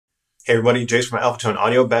Hey everybody, Jace from Alphatone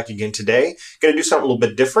Audio back again today. Going to do something a little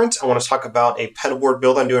bit different. I want to talk about a pedal board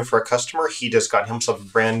build I'm doing for a customer. He just got himself a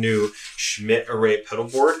brand new Schmidt Array pedal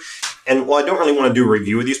board. And while I don't really want to do a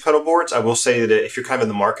review of these pedal boards, I will say that if you're kind of in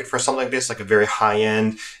the market for something like this, like a very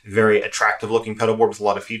high-end, very attractive looking pedal board with a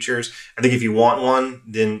lot of features, I think if you want one,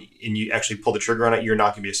 then and you actually pull the trigger on it, you're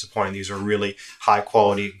not going to be disappointed. These are really high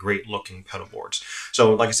quality, great looking pedal boards.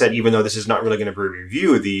 So like I said, even though this is not really going to be a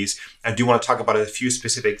review of these, I do want to talk about a few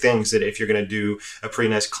specific things that if you're going to do a pretty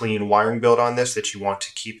nice clean wiring build on this, that you want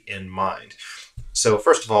to keep in mind. So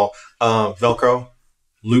first of all, Velcro,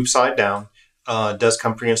 loop side down, does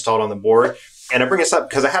come pre-installed on the board. And I bring this up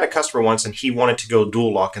because I had a customer once and he wanted to go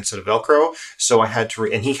dual lock instead of Velcro. So I had to,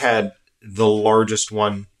 and he had the largest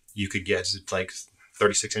one you could get. It's like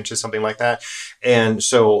 36 inches, something like that. And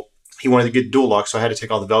so he wanted to get dual lock. So I had to take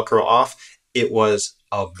all the Velcro off. It was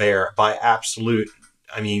a bear by absolute,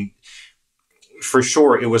 I mean, for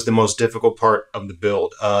sure, it was the most difficult part of the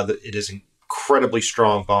build. It is incredibly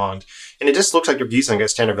strong bond, and it just looks like you're using a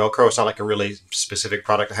standard Velcro. It's not like a really specific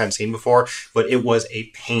product I hadn't seen before, but it was a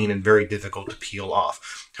pain and very difficult to peel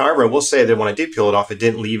off. However, I will say that when I did peel it off, it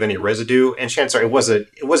didn't leave any residue, and chances are it was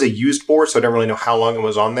a used board, so I don't really know how long it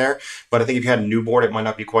was on there, but I think if you had a new board, it might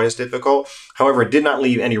not be quite as difficult. However, it did not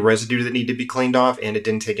leave any residue that needed to be cleaned off, and it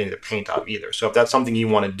didn't take any of the paint off either. So if that's something you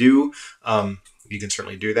want to do, you can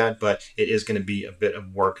certainly do that, but it is going to be a bit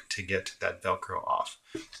of work to get that Velcro off.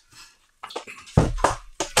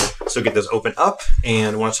 So get this open up,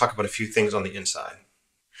 and I want to talk about a few things on the inside.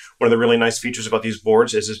 One of the really nice features about these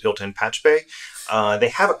boards is this built-in patch bay. They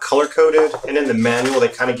have it color-coded, and in the manual they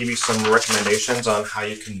kind of give you some recommendations on how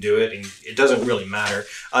you can do it, and it doesn't really matter.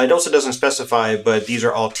 It also doesn't specify, but these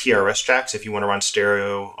are all TRS jacks if you want to run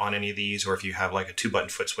stereo on any of these, or if you have like a 2-button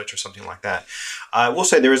foot switch or something like that. I will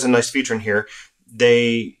say there is a nice feature in here.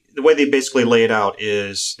 The way they basically lay it out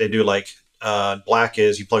is they do like black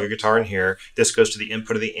is you plug your guitar in here. This goes to the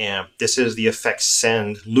input of the amp. This is the effects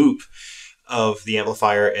send loop of the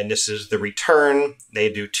amplifier, and this is the return.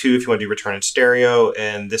 They do 2 if you want to do return in stereo,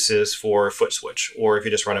 and this is for foot switch. Or if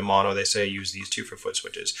you just run a mono, they say use these 2 for foot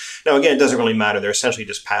switches. Now again, it doesn't really matter. They're essentially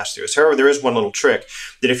just pass-throughs. However, there is one little trick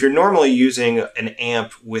that if you're normally using an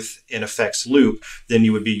amp with an effects loop, then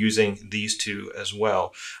you would be using these 2 as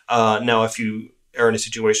well. Now if you are in a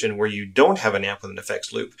situation where you don't have an amp with an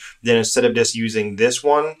effects loop, then instead of just using this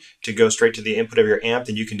one to go straight to the input of your amp,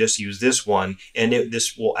 then you can just use this one, and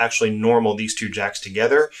this will actually normal these 2 jacks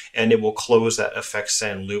together, and it will close that effects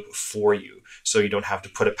send loop for you. So you don't have to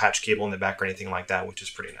put a patch cable in the back or anything like that, which is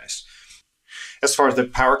pretty nice. As far as the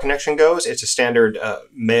power connection goes, it's a standard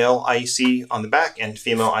male IEC on the back and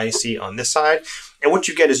female IEC on this side. And what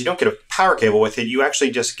you get is you don't get a power cable with it, you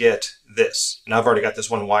actually just get this. And I've already got this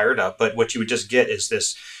one wired up, but what you would just get is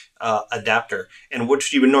this adapter. And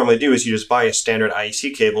what you would normally do is you just buy a standard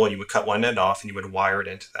IEC cable and you would cut one end off and you would wire it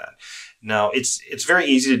into that. Now, it's very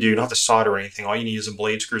easy to do. You don't have to solder or anything. All you need is a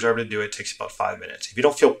blade screwdriver to do it. It takes about 5 minutes. If you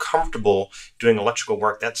don't feel comfortable doing electrical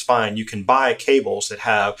work, that's fine. You can buy cables that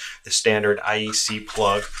have the standard IEC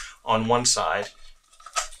plug on one side,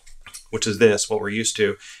 which is this, what we're used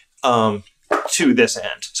to this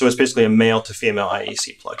end. So it's basically a male to female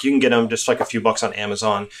IEC plug. You can get them just like a few bucks on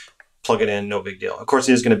Amazon. Plug it in, no big deal. Of course,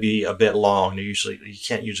 it is going to be a bit long. You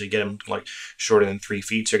can't usually get them like shorter than 3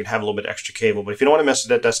 feet, so you can have a little bit extra cable. But if you don't want to mess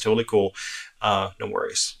with it, that's totally cool. No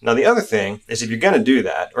worries. Now, the other thing is if you're going to do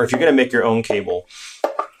that, or if you're going to make your own cable,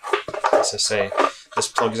 let's just say this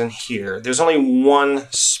plugs in here. There's only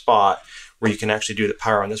one spot where you can actually do the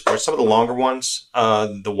power on this board. Some of the longer ones,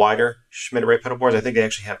 the wider Schmidt Array pedal boards, I think they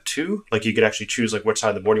actually have 2. Like you could actually choose like which side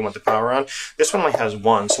of the board you want the power on. This one only has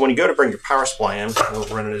 1. So when you go to bring your power supply in, we'll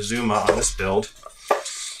run a Zuma on this build.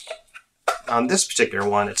 On this particular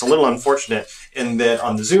one, it's a little unfortunate in that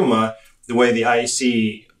on the Zuma, the way the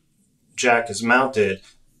IEC jack is mounted,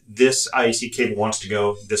 this IEC cable wants to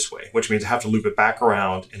go this way, which means I have to loop it back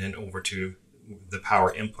around and then over to the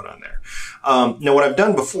power input on there. Now what I've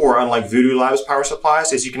done before, unlike Voodoo Labs power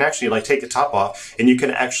supplies, is you can actually like take the top off and you can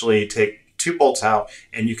actually take 2 bolts out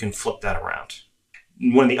and you can flip that around.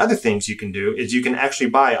 One of the other things you can do is you can actually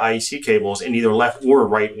buy IEC cables in either left or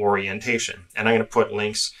right orientation. And I'm going to put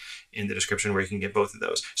links in the description where you can get both of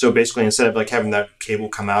those. So basically, instead of like having that cable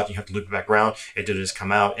come out, you have to loop it back around, it did just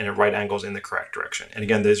come out and at right angles in the correct direction. And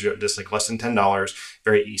again, these are just like less than $10,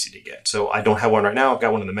 very easy to get. So I don't have one right now, I've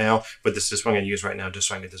got one in the mail, but this is what I'm going to use right now just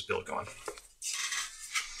so I can get this build going.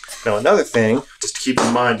 Now another thing, just to keep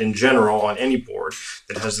in mind in general on any board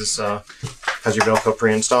that has this, has your Velcro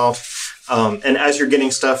pre-installed, And as you're getting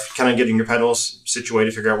stuff, kind of getting your pedals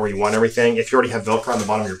situated, figure out where you want everything. If you already have Velcro on the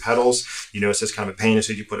bottom of your pedals, you notice it's kind of a pain. As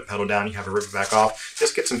soon as you put a pedal down, you have to rip it back off.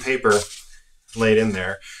 Just get some paper laid in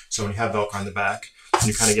there. So when you have Velcro on the back, and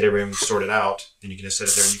you kind of get everything sorted out, then you can just set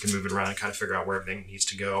it there and you can move it around and kind of figure out where everything needs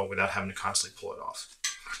to go without having to constantly pull it off.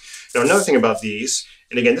 Now, another thing about these,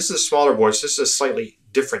 and again, this is a smaller board, so this is a slightly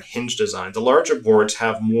different hinge design. The larger boards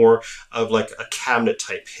have more of like a cabinet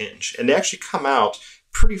type hinge, and they actually come out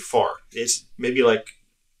pretty far. It's maybe like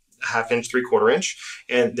a 1/2 inch, 3/4 inch,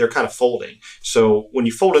 and they're kind of folding. So when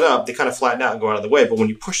you fold it up, they kind of flatten out and go out of the way, but when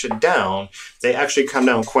you push it down, they actually come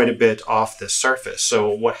down quite a bit off the surface. So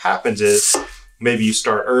what happens is, maybe you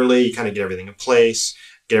start early, you kind of get everything in place,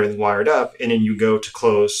 get everything wired up, and then you go to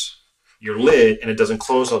close your lid and it doesn't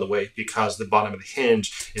close all the way because the bottom of the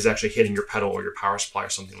hinge is actually hitting your pedal or your power supply or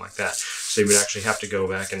something like that. So you would actually have to go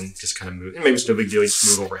back and just kind of move. And maybe it's no big deal, you just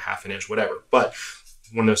move over 1/2 inch, whatever. But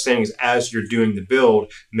one of those things, as you're doing the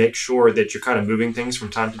build, make sure that you're kind of moving things from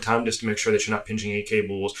time to time just to make sure that you're not pinching any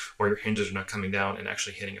cables or your hinges are not coming down and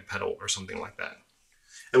actually hitting a pedal or something like that.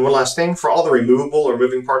 And one last thing, for all the removable or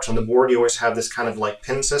moving parts on the board, you always have this kind of like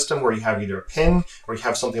pin system where you have either a pin or you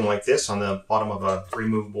have something like this on the bottom of a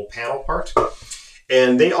removable panel part.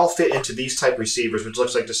 And they all fit into these type receivers, which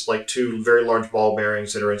looks like just like 2 very large ball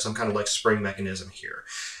bearings that are in some kind of like spring mechanism here.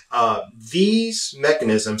 These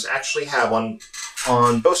mechanisms actually have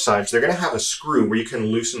on both sides, they're going to have a screw where you can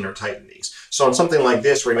loosen or tighten these. So on something like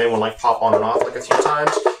this, where you may want to like pop on and off like a few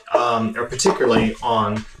times, or particularly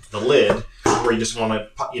on the lid, where you just want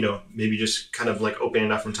to, you know, maybe just kind of like open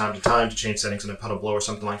it up from time to time to change settings in a pedal blow or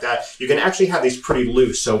something like that. You can actually have these pretty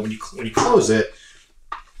loose. So when you close it,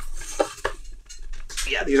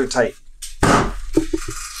 yeah, these are tight.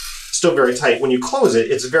 Still very tight. When you close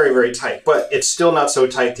it, it's very, very tight, but it's still not so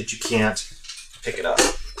tight that you can't pick it up.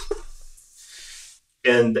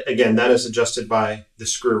 And again, that is adjusted by the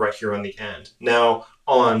screw right here on the end. Now,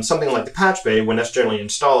 on something like the patch bay, when that's generally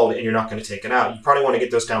installed and you're not going to take it out, you probably want to get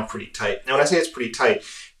those down pretty tight. Now, when I say it's pretty tight,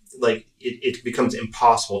 like it becomes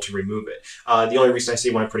impossible to remove it. The only reason I say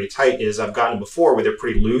when I'm pretty tight is I've gotten before where they're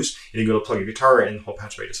pretty loose and you go to plug your guitar in and the whole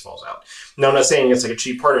patch bay just falls out. Now, I'm not saying it's like a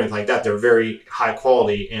cheap part or anything like that. They're very high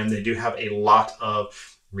quality and they do have a lot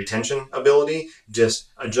of retention ability. Just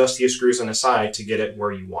adjust the screws on the side to get it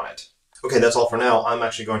where you want it. Okay, that's all for now. I'm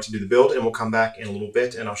actually going to do the build and we'll come back in a little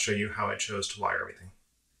bit and I'll show you how I chose to wire everything.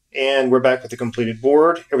 And we're back with the completed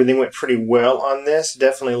board. Everything went pretty well on this.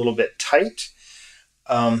 Definitely a little bit tight.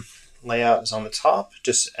 Layout is on the top,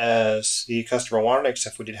 just as the customer wanted,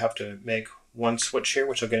 except we did have to make one switch here,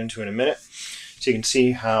 which I'll get into in a minute. So you can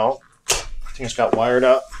see how things got wired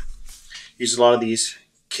up. Use a lot of these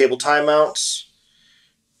cable tie mounts.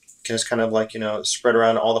 Can just kind of like, you know, spread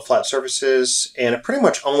around all the flat surfaces. And I pretty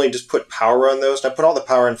much only just put power on those. And I put all the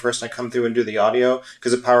power in first and I come through and do the audio,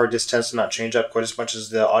 because the power just tends to not change up quite as much as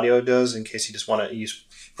the audio does. In case you just want to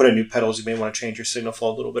put in new pedals, you may want to change your signal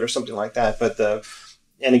flow a little bit or something like that. But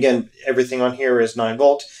and again, everything on here is 9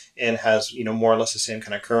 volt and has, you know, more or less the same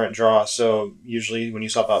kind of current draw. So usually when you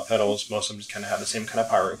swap out pedals, most of them just kind of have the same kind of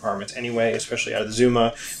power requirements anyway, especially out of the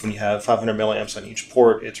Zuma. When you have 500 milliamps on each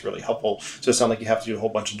port, it's really helpful. So it's not like you have to do a whole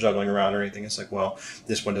bunch of juggling around or anything. It's like, well,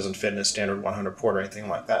 this one doesn't fit in a standard 100 port or anything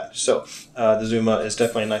like that. So the Zuma is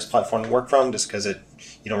definitely a nice platform to work from, just because you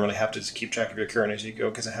don't really have to just keep track of your current as you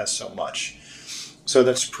go, because it has so much. So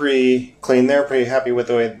that's pretty clean there, pretty happy with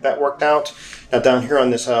the way that worked out. Now down here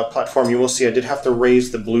on this platform, you will see I did have to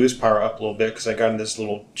raise the blues power up a little bit because I got in this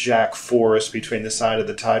little jack forest between the side of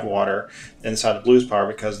the Tidewater and the side of the blues power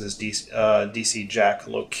because of this DC jack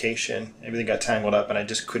location. Everything got tangled up and I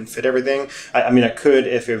just couldn't fit everything. I mean, I could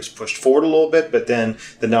if it was pushed forward a little bit, but then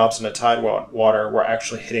the knobs in the Tidewater were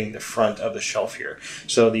actually hitting the front of the shelf here.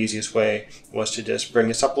 So the easiest way was to just bring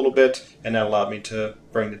this up a little bit, and that allowed me to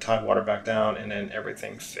bring the Tidewater back down, and then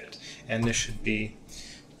everything fit. And this should be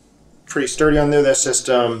pretty sturdy on there. That's just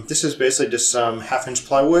this is basically just some 1/2 inch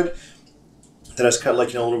plywood that I just cut, like,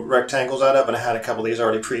 you know, little rectangles out of, and I had a couple of these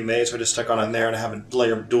already pre-made, so I just stuck on there, and I have a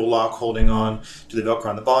layer of dual lock holding on to the Velcro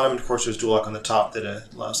on the bottom, and of course there's dual lock on the top that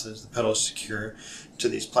allows the pedals secure to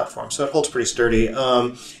these platforms, so it holds pretty sturdy.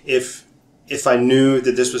 If I knew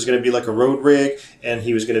that this was going to be like a road rig and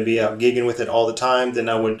he was going to be out gigging with it all the time, then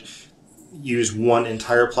I would use one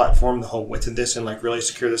entire platform, the whole width of this, and like really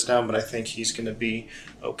secure this down. But I think he's going to be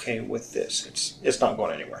okay with this. It's not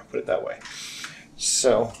going anywhere, put it that way.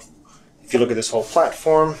 So if you look at this whole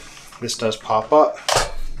platform, this does pop up.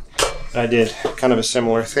 I did kind of a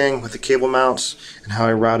similar thing with the cable mounts and how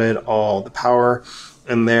I routed all the power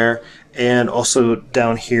in there, and also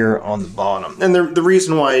down here on the bottom. And the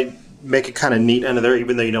reason why I make it kind of neat under there,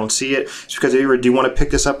 even though you don't see it. It's because if you ever do want to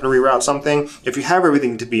pick this up and reroute something, if you have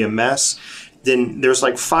everything to be a mess, then there's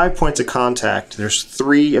like 5 points of contact. There's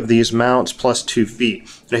 3 of these mounts plus 2 feet.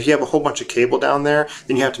 And if you have a whole bunch of cable down there,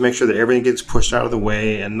 then you have to make sure that everything gets pushed out of the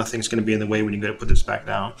way and nothing's going to be in the way when you go to put this back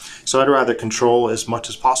down. So I'd rather control as much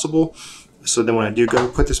as possible. So then when I do go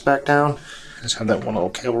put this back down, I just have that one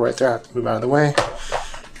little cable right there. I have to move out of the way.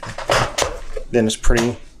 Then it's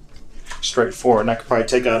pretty straightforward. And I could probably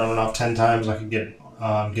take it on and off 10 times. I could get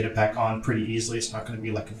it back on pretty easily. It's not going to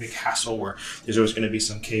be like a big hassle where there's always going to be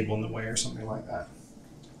some cable in the way or something like that.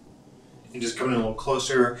 And just coming in a little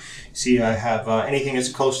closer, see I have anything that's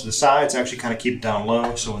close to the sides, I actually kind of keep it down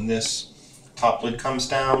low. So when this top lid comes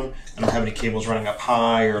down, I don't have any cables running up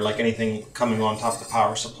high or like anything coming on top of the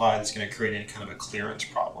power supply that's going to create any kind of a clearance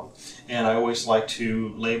problem. And I always like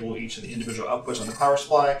to label each of the individual outputs on the power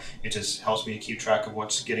supply. It just helps me to keep track of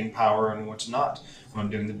what's getting power and what's not when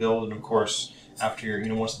I'm doing the build. And of course, after,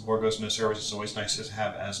 once the board goes into service, it's always nice to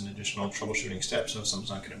have as an additional troubleshooting step. So if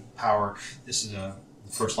something's not getting power, this is the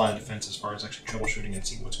first line of defense as far as actually troubleshooting and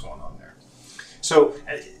seeing what's going on there. So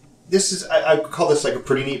this is, I call this like a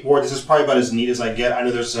pretty neat board. This is probably about as neat as I get. I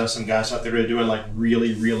know there's some guys out there that are doing like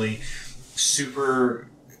really super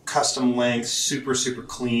custom length, super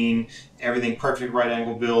clean, everything perfect right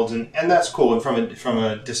angle builds, and that's cool. And from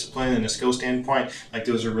a discipline and a skill standpoint, like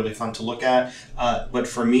those are really fun to look at. But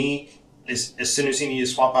for me, as soon as you need to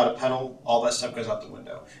swap out a pedal, all that stuff goes out the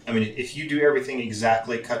window. I mean, if you do everything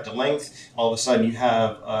exactly cut to length, all of a sudden you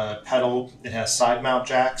have a pedal that has side mount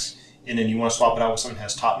jacks, and then you want to swap it out with something that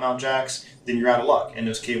has top mount jacks, then you're out of luck, and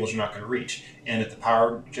those cables are not going to reach. And if the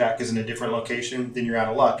power jack is in a different location, then you're out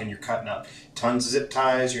of luck, and you're cutting up tons of zip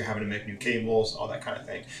ties, you're having to make new cables, all that kind of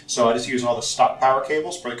thing. So I just use all the stock power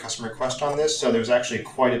cables for the customer request on this, so there's actually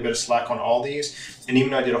quite a bit of slack on all these. And even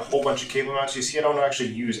though I did a whole bunch of cable mounts, you see I don't actually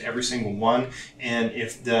use every single one, and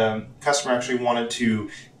if the customer actually wanted to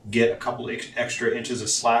get a couple extra inches of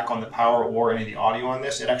slack on the power or any of the audio on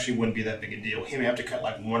this, it actually wouldn't be that big a deal. He may have to cut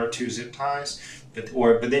like 1 or 2 zip ties,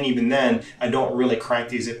 but then even then, I don't really crank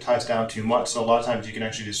these zip ties down too much. So a lot of times you can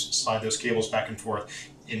actually just slide those cables back and forth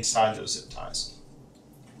inside those zip ties,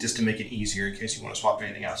 just to make it easier in case you want to swap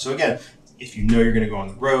anything out. So again, if you know you're going to go on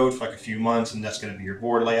the road for like a few months and that's going to be your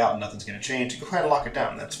board layout and nothing's going to change, go ahead and lock it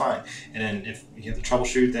down. That's fine. And then if you have to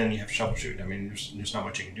troubleshoot, then you have to troubleshoot. I mean, there's not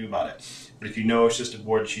much you can do about it. But if you know it's just a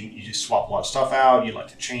board that you just swap a lot of stuff out, you like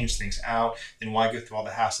to change things out, then why go through all the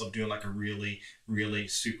hassle of doing like a really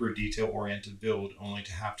super detail-oriented build only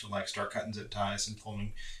to have to like start cutting zip ties and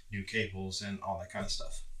pulling new cables and all that kind of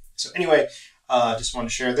stuff. So anyway, just wanted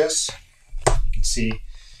to share this. You can see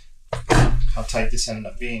how tight this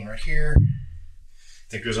ended up being right here. I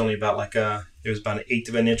think there's only about like there was about 1/8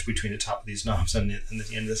 of an inch between the top of these knobs and the end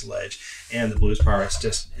of this ledge, and the blues power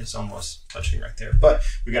it's almost touching right there. But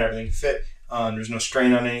we got everything to fit. There's no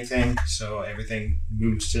strain on anything, so everything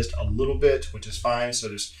moves just a little bit, which is fine. So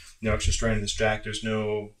there's no extra strain in this jack. There's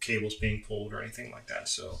no cables being pulled or anything like that.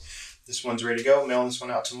 So this one's ready to go. Mailing this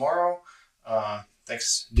one out tomorrow.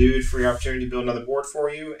 Thanks, dude, for the opportunity to build another board for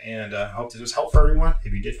you, and I hope this was helpful for everyone.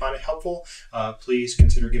 If you did find it helpful, please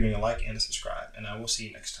consider giving a like and a subscribe, and I will see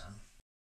you next time.